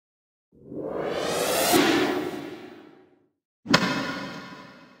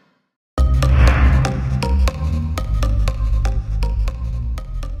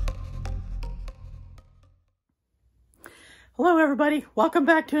Hello everybody, welcome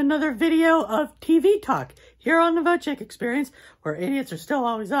back to another video of TV Talk here on the Wojciech Experience, where idiots are still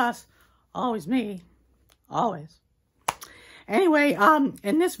always us, always me, always. Anyway,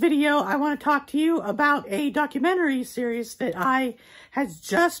 in this video I want to talk to you about a documentary series that I had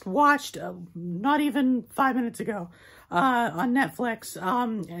just watched not even 5 minutes ago on Netflix.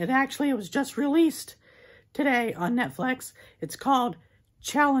 It was just released today on Netflix. It's called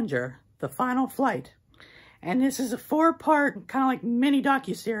Challenger, The Final Flight. And this is a 4-part, kind of like mini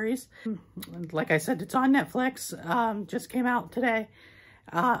docuseries. Like I said, it's on Netflix, just came out today,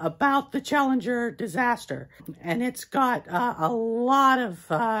 about the Challenger disaster. And it's got a lot of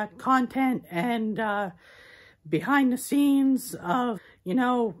content and behind the scenes of, you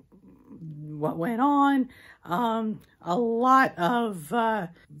know, what went on. A lot of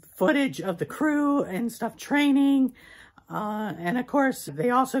footage of the crew and stuff training. And of course,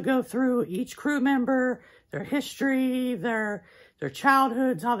 they also go through each crew member, their history, their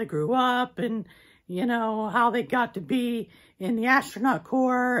childhoods, how they grew up, and, you know, how they got to be in the astronaut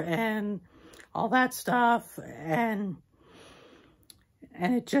corps and all that stuff. And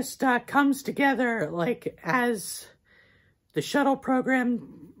it just comes together, like, as the shuttle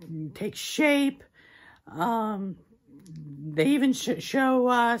program takes shape. They even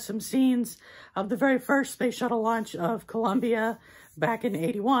show some scenes of the very first space shuttle launch of Columbia back in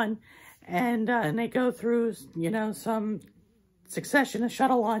 '81. And they go through, you know, some succession of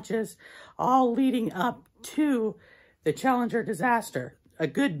shuttle launches, all leading up to the Challenger disaster. A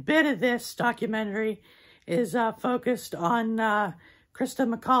good bit of this documentary is focused on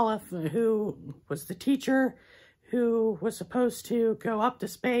Krista McAuliffe, who was the teacher who was supposed to go up to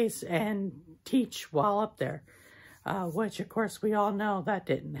space and teach while up there, which, of course, we all know that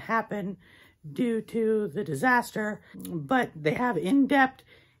didn't happen due to the disaster. But they have in-depth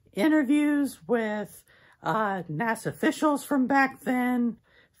interviews with NASA officials from back then,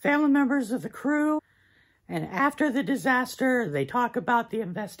 family members of the crew, and after the disaster, they talk about the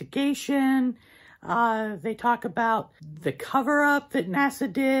investigation, they talk about the cover-up that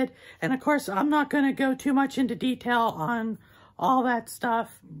NASA did, and of course, I'm not going to go too much into detail on all that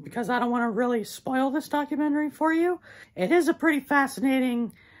stuff because I don't want to really spoil this documentary for you. It is a pretty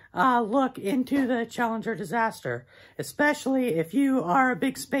fascinating look into the Challenger disaster, especially if you are a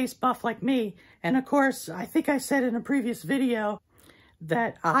big space buff like me. And of course, I think I said in a previous video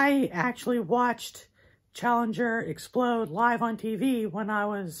that I actually watched Challenger explode live on TV when I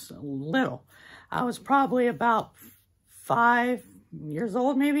was little. I was probably about 5 years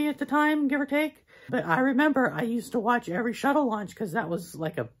old maybe at the time, give or take. But I remember I used to watch every shuttle launch because that was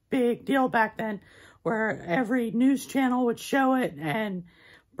like a big deal back then, where every news channel would show it and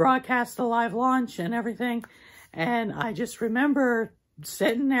broadcast the live launch and everything. And I just remember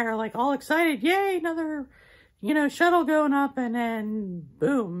sitting there like all excited, yay, another, you know, shuttle going up, and then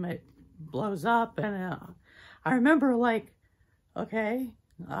boom, it blows up. And I remember like, okay,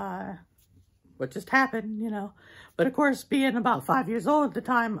 what just happened, you know? But of course, being about 5 years old at the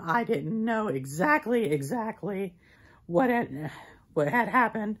time, I didn't know exactly what had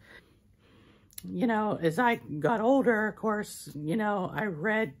happened. You know, as I got older, of course, you know, I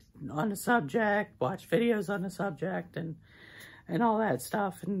read on the subject, watched videos on the subject, and all that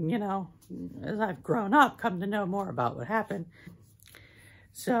stuff. And, you know, as I've grown up, come to know more about what happened.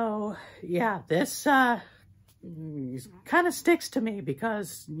 So, yeah, this kind of sticks to me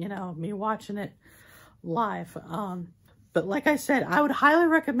because, you know, me watching it live. But like I said, I would highly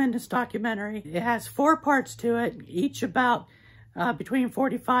recommend this documentary. It has 4 parts to it, each about between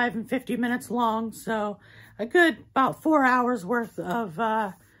 45 and 50 minutes long, so a good about 4 hours worth of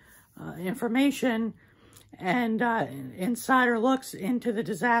information and insider looks into the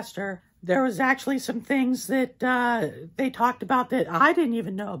disaster. There was actually some things that they talked about that I didn't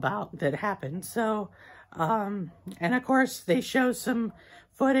even know about that happened. So, and of course, they show some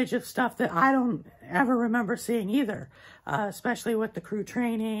footage of stuff that I don't ever remember seeing either, especially with the crew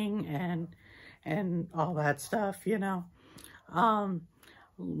training and all that stuff, you know.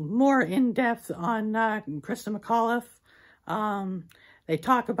 More in-depth on Krista McAuliffe. They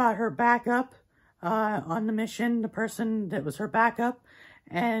talk about her backup on the mission, the person that was her backup,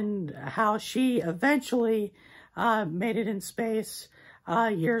 and how she eventually made it in space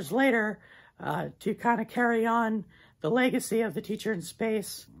years later to kind of carry on the legacy of the teacher in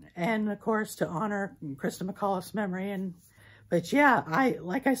space, and of course to honor Krista McAuliffe's memory. But yeah,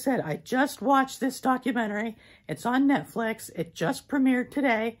 like I said, I just watched this documentary. It's on Netflix. It just premiered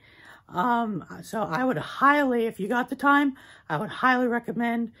today. So I would highly, if you got the time, I would highly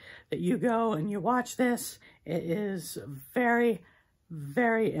recommend that you go and you watch this. It is very,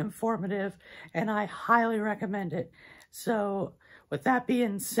 very informative, and I highly recommend it. So with that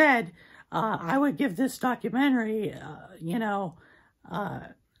being said, I would give this documentary,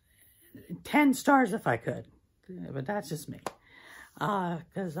 10 stars if I could. But that's just me,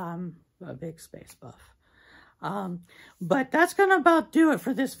 because I'm a big space buff. But that's going to about do it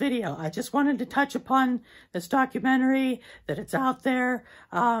for this video. I just wanted to touch upon this documentary, that it's out there,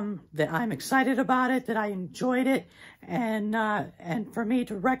 that I'm excited about it, that I enjoyed it, and for me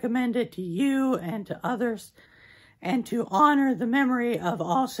to recommend it to you and to others, and to honor the memory of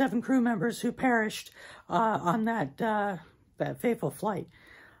all 7 crew members who perished on that fateful flight.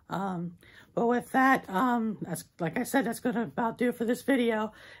 But with that, that's, like I said, that's going to about do it for this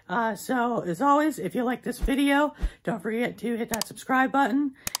video. So, as always, if you like this video, don't forget to hit that subscribe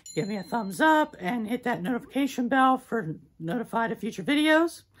button, give me a thumbs up, and hit that notification bell for notified of future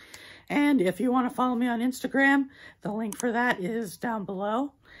videos. And if you want to follow me on Instagram, the link for that is down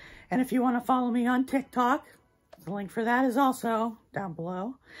below. And if you want to follow me on TikTok, the link for that is also down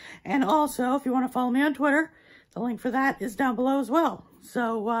below. And also, if you want to follow me on Twitter, the link for that is down below as well.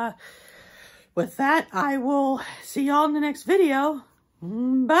 So, with that, I will see y'all in the next video.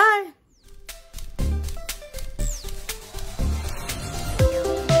 Bye!